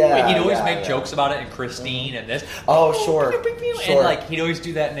 Yeah, he'd always make jokes about it in Christine and this. Oh, sure. And like he'd always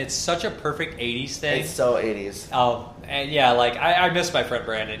do that, and it's such a perfect 80s thing. It's so 80s. And yeah, like I miss my friend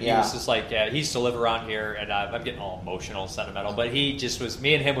Brandon. He Yeah. was just like, he used to live around here, and I'm getting all emotional and sentimental. But he just was,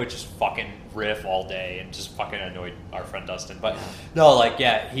 me and him would just fucking riff all day and just fucking annoyed our friend Dustin. But no, like,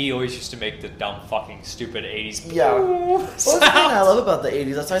 he always used to make the dumb fucking stupid 80s. Yeah. Well, that's the thing I love about the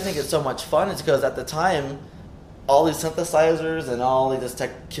 80s. That's why I think it's so much fun. It's because at the time, all these synthesizers and all these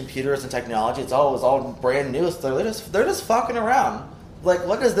computers and technology, it was all brand new. So they're just fucking around. Like,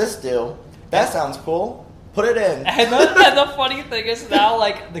 what does this do? That sounds cool. Put it in. And the funny thing is now,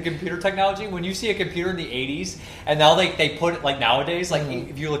 like, the computer technology, when you see a computer in the 80s, and now they put it, like, nowadays, like,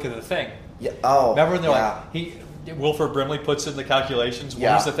 if you look at the thing. Yeah. Oh, remember when they're Wilford Brimley puts in the calculations,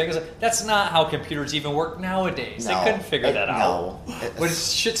 use the thing. It's like, that's not how computers even work nowadays. No. They couldn't figure that out. No. But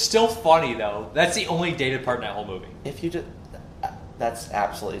it's still funny, though. That's the only dated part in that whole movie. If you did... That's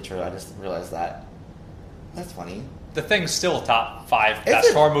absolutely true. I just realized that. That's funny. The Thing's still top 5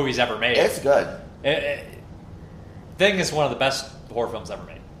 best horror movies ever made. It's good. Thing is one of the best horror films ever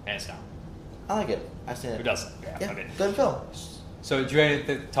made, hands down. I like it. I've seen it. Who doesn't? Yeah, I mean, good film. So do you want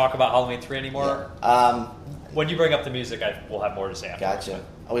to talk about Halloween 3 anymore? Yeah. When you bring up the music, we'll have more to say after. Gotcha.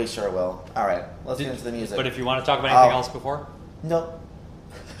 Oh, we sure will. All right, let's get into the music. But if you want to talk about anything else before? No.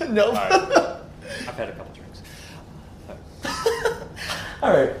 Nope. All right. I've had a couple drinks.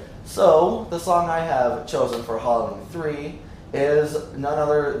 All right, so the song I have chosen for Halloween 3 is none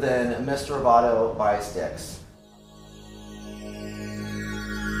other than Mr. Roboto by Styx.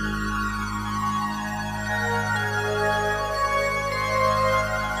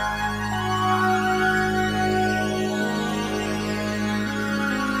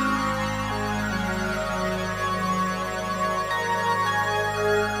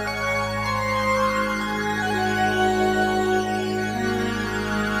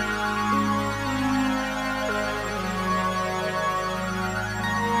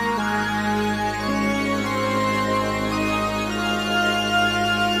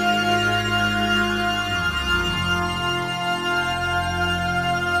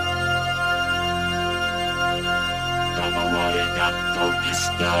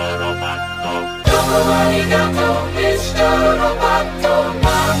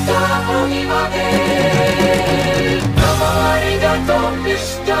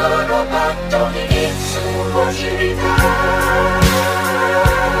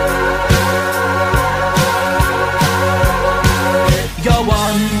 You're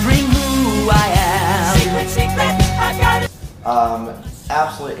wondering who I am. Secret,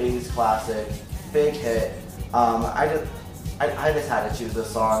 Absolute 80s classic, big hit. I just had to choose this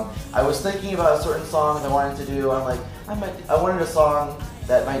song. I was thinking about a certain song I wanted to do. I'm like, I wanted a song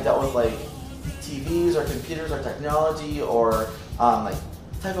that might dealt with like TVs or computers or technology or like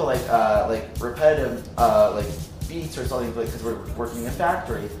type of like repetitive like beats or something because we're working in a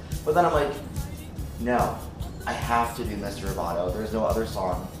factory. But then I'm like, no, I have to do Mr. Roboto. There's no other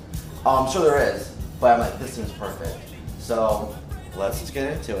song. I'm sure there is, but I'm like, this seems perfect. So let's just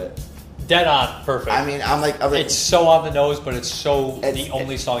get into it. Dead on, perfect. I mean, I'm like it's so on the nose, but it's so It's- the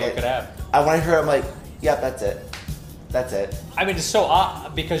only song you could have. when I heard it, I'm like, yep, that's it. That's it. I mean, it's so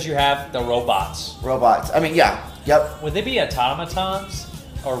odd because you have the robots. Robots. I mean, yeah. Yep. Would they be automatons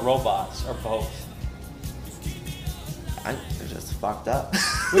or robots or both? They're just fucked up.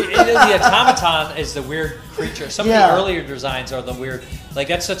 The automaton is the weird creature. Some of Yeah. the earlier designs are the weird. Like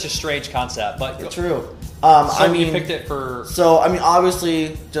that's such a strange concept. But True. So I mean, you picked it for. So, I mean,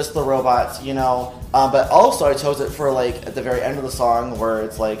 obviously, just the robots, you know. But also, I chose it for, like, at the very end of the song where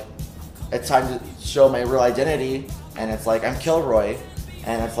it's like, it's time to show my real identity. And it's like, I'm Kilroy.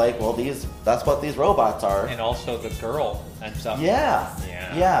 And it's like, well, that's what these robots are. And also the girl and stuff. Yeah.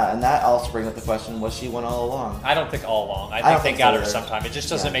 Yeah. Yeah, and that also brings up the question, was she one all along? I don't think all along. I don't think think they got so her either. sometime. It just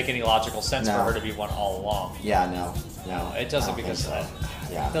doesn't Yeah. make any logical sense No. for her to be one all along. Yeah, no. No, it I doesn't don't because think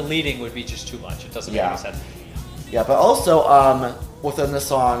so. the Yeah. leading would be just too much. It doesn't make Yeah. any sense. Yeah, but also, within the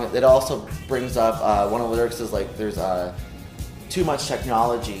song, it also brings up, one of the lyrics is like, there's, too much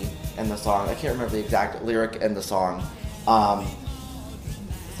technology in the song. I can't remember the exact lyric in the song.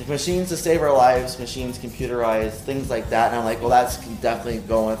 It's like machines to save our lives, machines computerized, things like that. And I'm like, well, that's definitely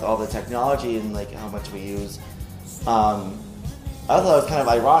going with all the technology and like how much we use. I thought it was kind of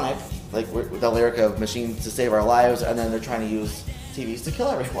ironic, like with the lyric of machines to save our lives, and then they're trying to use TVs to kill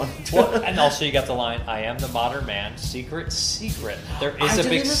everyone. Well, and also you got the line, I am the modern man, secret, secret. There is I a didn't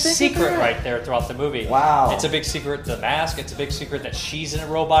big even think of secret that. right there throughout the movie. Wow. It's a big secret, the mask. It's a big secret that she's in a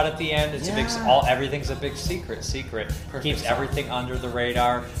robot at the end. It's a big, Yeah. everything's a big secret. Perfect Keeps song. everything under the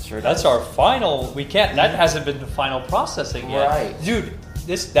radar. Sure That's does. our final, that hasn't been the final processing yet. Right. Dude,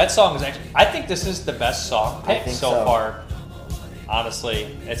 that song is actually, I think this is the best song I pick think so so. far. Honestly,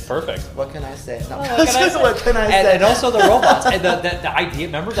 it's perfect. What can I say? No. What can I say? What can I and, say? and also the robots. And the idea,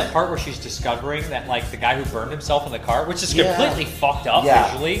 remember the part where she's discovering that, like, the guy who burned himself in the car, which is Yeah. completely fucked up Yeah.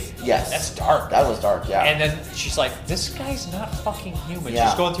 visually? Yes. That's dark. That was dark, yeah. And then she's like, this guy's not fucking human. Yeah.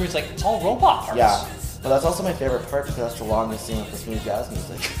 She's going through, it's like, it's all robot parts. Yeah. But that's also my favorite part because that's the longest scene with the smooth jazz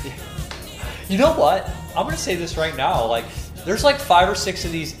music. You know what? I'm going to say this right now. Like, there's like 5 or 6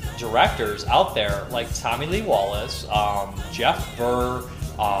 of these directors out there, like Tommy Lee Wallace, Jeff Burr,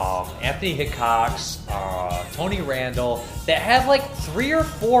 Anthony Hickox, Tony Randall, that have like 3 or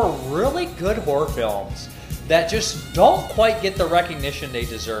 4 really good horror films that just don't quite get the recognition they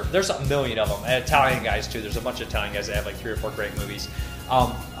deserve. There's a million of them. And Italian guys too. There's a bunch of Italian guys that have like 3 or 4 great movies.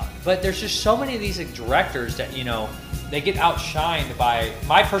 But there's just so many of these like, directors that, you know, they get outshined by...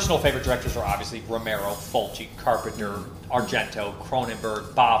 My personal favorite directors are obviously Romero, Fulci, Carpenter, Argento,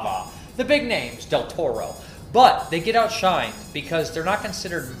 Cronenberg, Bava. The big names, Del Toro. But they get outshined because they're not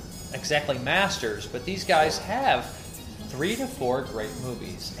considered exactly masters, but these guys have 3 to 4 great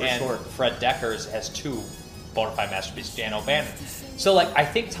movies. For and sure. Fred Dekkers has 2 bona fide masterpieces, Dan O'Bannon. So, like, I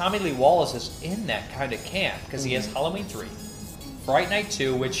think Tommy Lee Wallace is in that kind of camp because he has Halloween 3, Fright Night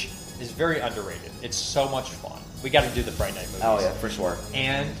 2, which is very underrated. It's so much fun. We got to do the Fright Night movies. Oh, yeah, for sure.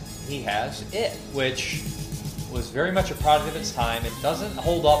 And he has It, which was very much a product of its time. It doesn't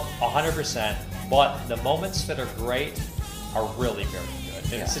hold up 100%, but the moments that are great are really very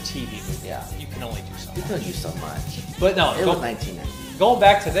good. And It's a TV movie. Yeah. You can only do so You much. could use so much. But no, It was 1990. going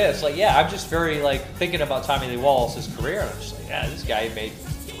back to this, like, yeah, I'm just very, like, thinking about Tommy Lee Wallace's career, and I'm just like, yeah, this guy made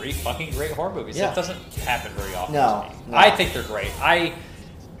 3 fucking great horror movies. Yeah. That doesn't happen very often No, to me. no. I think they're great.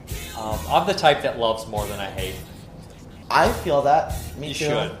 I'm the type that loves more than I hate. I feel that. Me You too.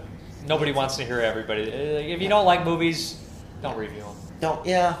 should. Nobody wants to hear everybody. If you don't like movies, don't review them. Don't.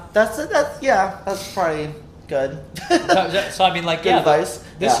 Yeah. That's probably good. So I mean, like, Good yeah, advice.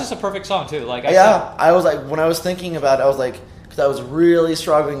 this Yeah. is a perfect song too. Like, I Yeah, I was like, when I was thinking about it, I was like, because I was really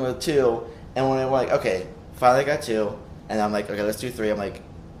struggling with 2, and when I went like, okay, finally got 2, and I'm like, okay, let's do 3. I'm like,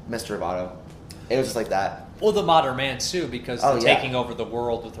 Mr. Roboto. It was just like that. well, the modern man too, because Oh, they're yeah. taking over the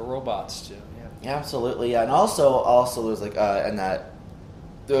world with the robots too. Yeah, absolutely. Yeah, and also there's like, and that,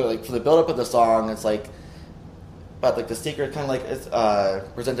 like for the build up of the song, it's like, but like the secret kind of like it's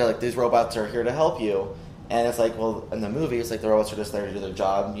presented like these robots are here to help you, and it's like, well, in the movie it's like the robots are just there to do their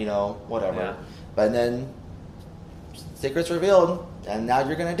job, you know, whatever. Yeah. But then secret's revealed, and now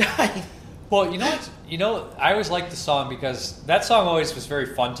you're gonna die. Well, you know what? You know, I always liked the song because that song always was very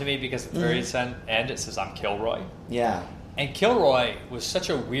fun to me because at the very end it says, I'm Kilroy. Yeah. And Kilroy was such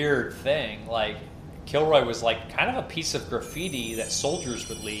a weird thing. Like, Kilroy was like kind of a piece of graffiti that soldiers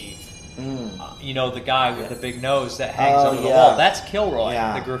would leave You know, the guy with the big nose that hangs over the yeah. wall. That's Kilroy,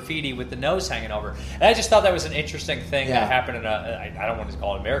 Yeah. the graffiti with the nose hanging over. And I just thought that was an interesting thing that happened in I don't want to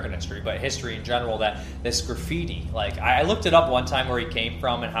call it American history, but history in general, that this graffiti. Like, I looked it up one time where he came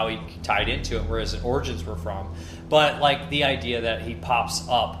from and how he tied into it, where his origins were from. But, like, the idea that he pops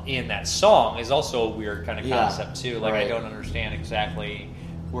up in that song is also a weird kind of concept, too. Like, I don't understand exactly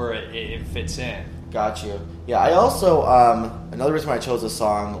where it fits in. Got you. Yeah, I also another reason why I chose this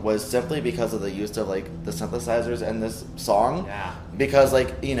song was simply because of the use of like the synthesizers in this song. Yeah. Because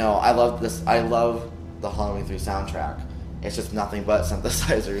like, you know, I love the Halloween 3 soundtrack. It's just nothing but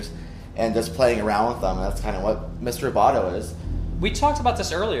synthesizers and just playing around with them. That's kind of what Mr. Roboto is. We talked about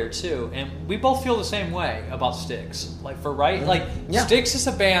this earlier too, and we both feel the same way about Styx. Like Styx is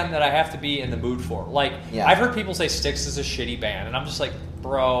a band that I have to be in the mood for. Like I've heard people say Styx is a shitty band, and I'm just like,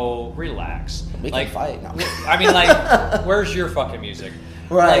 bro, relax. We can fight now. I mean, like, where's your fucking music?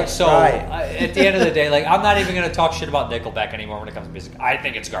 Right. Like, so at the end of the day, like, I'm not even going to talk shit about Nickelback anymore when it comes to music. I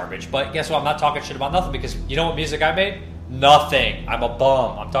think it's garbage. But guess what? I'm not talking shit about nothing, because you know what music I made? Nothing. I'm a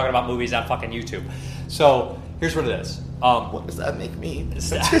bum. I'm talking about movies on fucking YouTube. So here's what it is. What does that make me?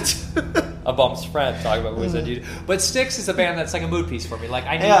 A bum's friend talking about movies on YouTube. But Styx is a band that's like a mood piece for me. Like,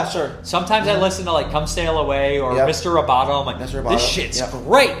 I need, sure. Sometimes I listen to like Come Sail Away or Mr. Roboto. I'm like, this shit's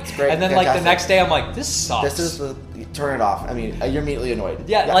great. It's great. And then like the next day, I'm like, this sucks. This is turn it off. I mean, you're immediately annoyed.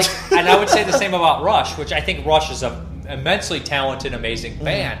 Yeah, like, and I would say the same about Rush, which I think Rush is an immensely talented, amazing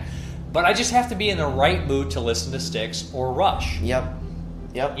band. But I just have to be in the right mood to listen to Styx or Rush. Yep.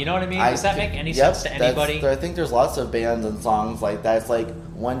 You know what I mean? Does that make any sense to anybody? I think there's lots of bands and songs like that. It's like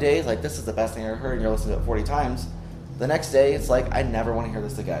one day, it's like, this is the best thing I ever heard, and you're listening to it 40 times. The next day, it's like, I never want to hear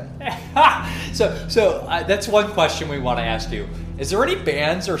this again. So that's one question we want to ask you. Is there any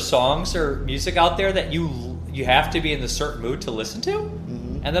bands or songs or music out there that you have to be in a certain mood to listen to?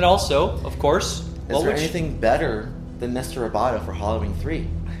 Mm-hmm. And then also, of course... Is there anything better than Mr. Roboto for Halloween 3?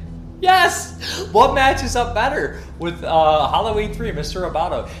 Yes! What matches up better with Halloween 3, Mr.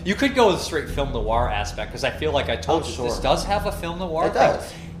 Roboto? You could go with a straight film noir aspect, because I feel like I told you, this does have a film noir thing. It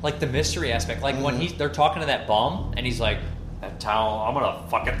does. Like the mystery aspect. Like when they're talking to that bum, and he's like, that town, I'm gonna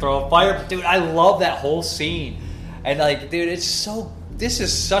fucking throw a fire. Dude, I love that whole scene. And like, dude, this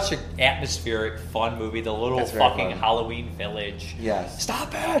is such an atmospheric, fun movie. The little fucking Halloween village. Yes.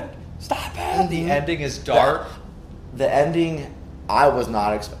 Stop it! The ending is dark. The ending... I was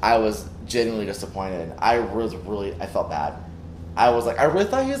genuinely disappointed. I felt bad. I was like, I really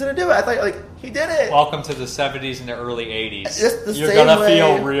thought he was going to do it. I thought, like, he did it. Welcome to the 70s and the early 80s. Just the You're same gonna way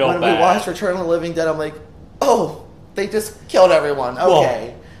feel real when bad. we watched Return of the Living Dead, I'm like, oh, they just killed everyone. Okay.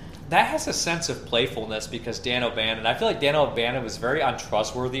 Well, that has a sense of playfulness because Dan O'Bannon, I feel like Dan O'Bannon was very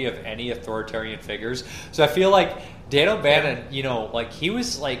untrustworthy of any authoritarian figures. So I feel like Dan O'Bannon, you know, like, he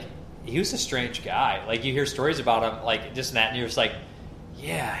was a strange guy. Like, you hear stories about him, like, this and that, and you're just like,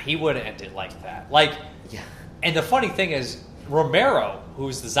 yeah, he would have ended like that. Like, and the funny thing is, Romero,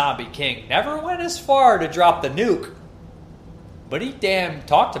 who's the zombie king, never went as far to drop the nuke, but he damn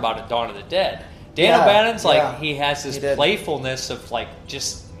talked about it in Dawn of the Dead. Dan O'Bannon's like, he has this playfulness of, like,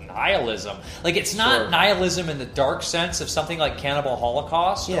 just nihilism. Like, it's not nihilism in the dark sense of something like Cannibal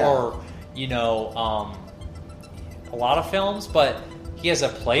Holocaust or, you know, a lot of films, but he has a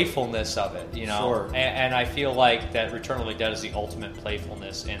playfulness of it, you know? And I feel like that Return of the Dead is the ultimate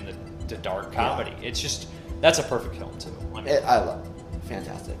playfulness in the dark comedy. It's just, that's a perfect film, too. I love it.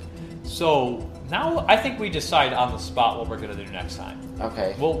 Fantastic. So, now I think we decide on the spot what we're going to do next time.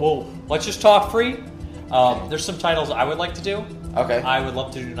 Okay. Let's just talk free. There's some titles I would like to do. Okay. I would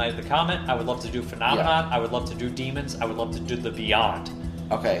love to do Night of the Comet. I would love to do Phenomenon. I would love to do Demons. I would love to do The Beyond.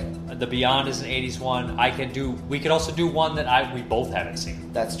 Okay. The Beyond is an 80s one. We could also do one that we both haven't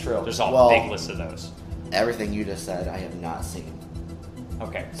seen. That's true. There's a big list of those. Everything you just said, I have not seen.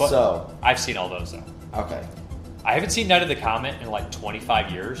 Okay. But so I've seen all those, though. Okay. I haven't seen Night of the Comet in like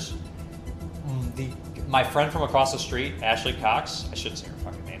 25 years. My friend from across the street, Ashley Cox, I shouldn't say her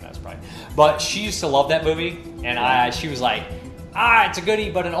fucking name, that's probably, but she used to love that movie, and she was like, it's a goodie,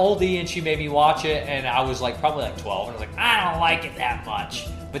 but an oldie, and she made me watch it, and I was like, probably like 12, and I was like, I don't like it that much.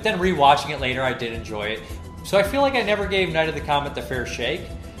 But then rewatching it later, I did enjoy it. So I feel like I never gave Night of the Comet the fair shake,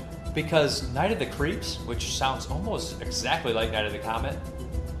 because Night of the Creeps, which sounds almost exactly like Night of the Comet,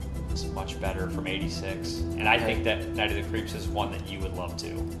 is much better from 86. And I think that Night of the Creeps is one that you would love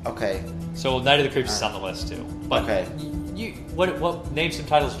too. Okay. So Night of the Creeps is on the list too. But okay. What name some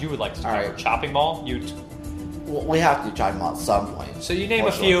titles you would like to do? All right. Chopping Mall? We have to Chopping Mall at some point. So you name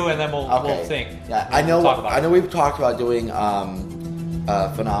a few and then we'll think. Yeah, I know we've talked about doing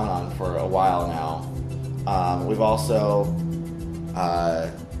Phenomenon for a while now. We've also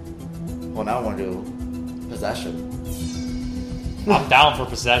Well, now I want to do Possession. I'm down for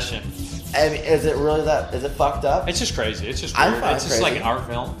Possession. I mean, is it really that? Is it fucked up? It's just crazy. It's just I'm weird. fine It's with just like crazy. an art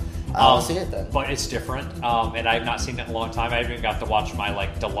film. I'll see it then. But it's different, and I've not seen it in a long time. I haven't even got to watch my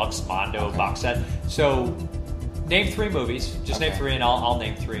like deluxe Mondo box set. So, name 3 movies. Just name 3, and I'll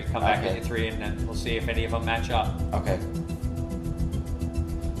name 3. Come back at 3, and then we'll see if any of them match up. Okay.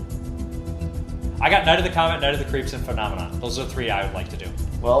 I got Night of the Comet, Night of the Creeps, and Phenomenon. Those are 3 I would like to do.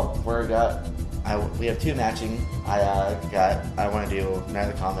 Well, we have 2 matching. I want to do Night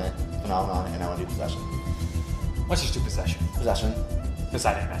of the Comet, Phenomenon, and I want to do Possession. Let's just do Possession. Possession. Because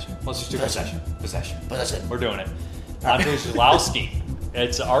I didn't mention. Let's just do Possession. Possession. Possession. We're doing it. Andrzej Zulawski.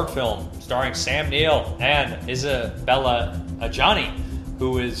 It's an art film starring Sam Neill and Isabella Adjani,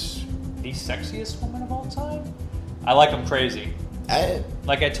 who is the sexiest woman of all time. I like them crazy.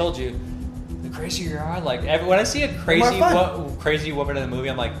 Like I told you, the crazier you are, like when I see a crazy woman in the movie,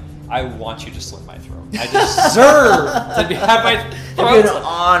 I'm like, I want you to slit my throat. I deserve to have my throat. It'd be an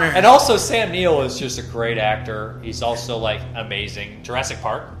honor. And also, Sam Neill is just a great actor. He's also like amazing. Jurassic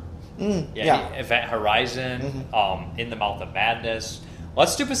Park. Event Horizon. In the Mouth of Madness.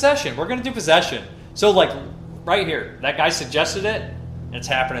 Let's do Possession. We're gonna do Possession. So like right here, that guy suggested it. It's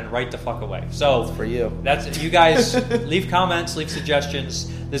happening right the fuck away. So for you, that's you guys. Leave comments, leave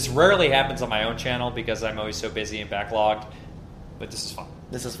suggestions. This rarely happens on my own channel because I'm always so busy and backlogged. But this is fun.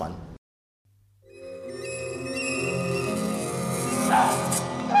 This is fun.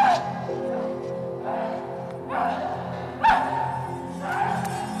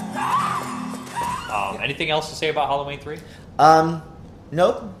 Anything else to say about Halloween 3?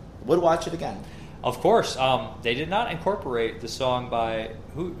 Nope. Would watch it again. Of course. They did not incorporate the song by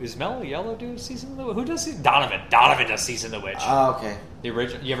who is Mellow Yellow do Season of the Witch? Who does Donovan? Donovan does Season of the Witch. Oh, okay. The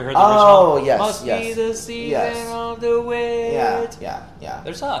original. You ever heard the original? Oh, yes. Must be the season of the witch. Yeah.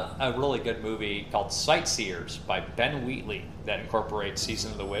 There's a really good movie called Sightseers by Ben Wheatley that incorporates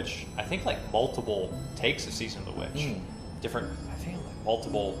Season of the Witch. I think like multiple takes of Season of the Witch. Different. I think like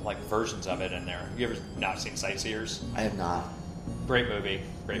multiple like versions of it in there. Have you ever not seen Sightseers? I have not. Great movie.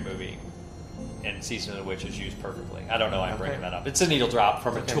 And Season of the Witch is used perfectly. I don't know why I'm bringing that up. It's a needle drop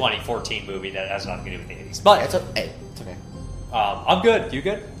from a 2014 movie that has nothing to do with the 80s. But it's okay. I'm good. You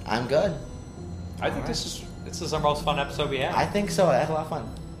good? I'm good. I think this is our most fun episode we had. I think so. I had a lot of fun.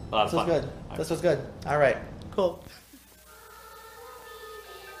 This was good. This was good. All right. Cool.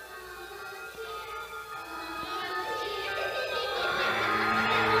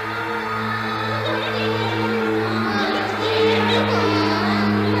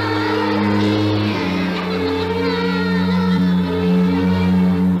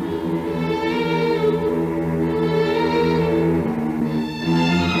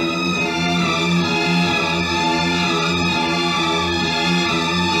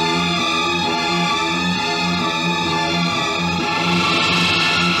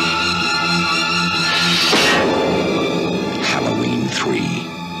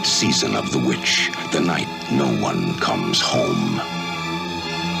 Season of the Witch, the night no one comes home.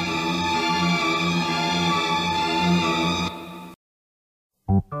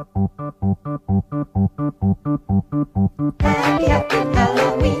 Happy, happy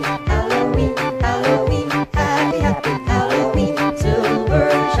Halloween, Halloween, Halloween. Happy, happy Halloween, silver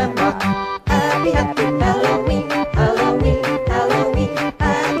shamrock. Happy, happy Halloween, Halloween, Halloween.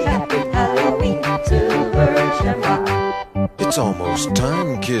 Happy, happy Halloween, silver shamrock. It's almost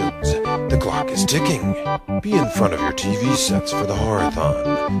time, kids. The clock is ticking. Be in front of your TV sets for the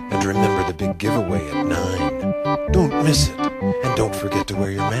Horror-thon. And remember the big giveaway at 9. Don't miss it. And don't forget to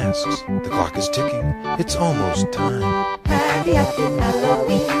wear your masks. The clock is ticking. It's almost time. Happy, happy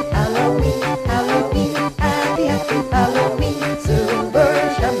Halloween, Halloween, Halloween. Happy, happy Halloween,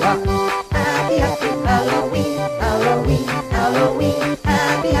 silver shamrock. Happy, happy Halloween, Halloween, Halloween.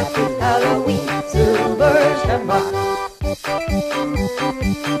 Happy, happy Halloween, silver shamrock.